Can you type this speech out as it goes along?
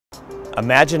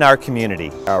Imagine our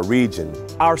community, our region,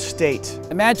 our state.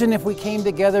 Imagine if we came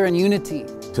together in unity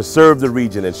to serve the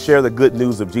region and share the good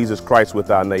news of Jesus Christ with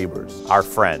our neighbors, our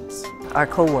friends, our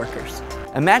co-workers.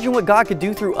 Imagine what God could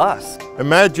do through us.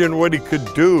 Imagine what He could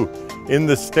do in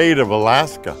the state of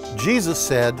Alaska. Jesus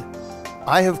said,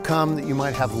 "I have come that you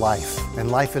might have life, and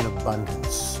life in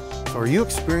abundance." So are you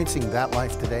experiencing that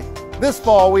life today? This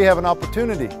fall, we have an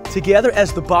opportunity. Together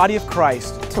as the body of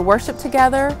Christ. To worship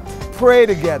together. Pray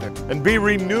together. And be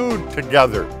renewed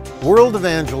together. World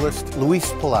evangelist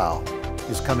Luis Palau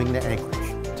is coming to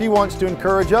Anchorage. He wants to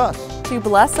encourage us. To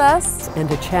bless us. And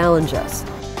to challenge us.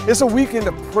 It's a weekend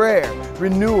of prayer,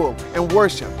 renewal, and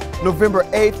worship, November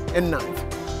 8th and 9th.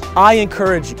 I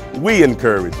encourage you. We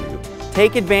encourage you.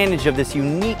 Take advantage of this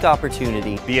unique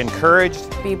opportunity. Be encouraged.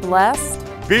 Be blessed.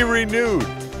 Be renewed.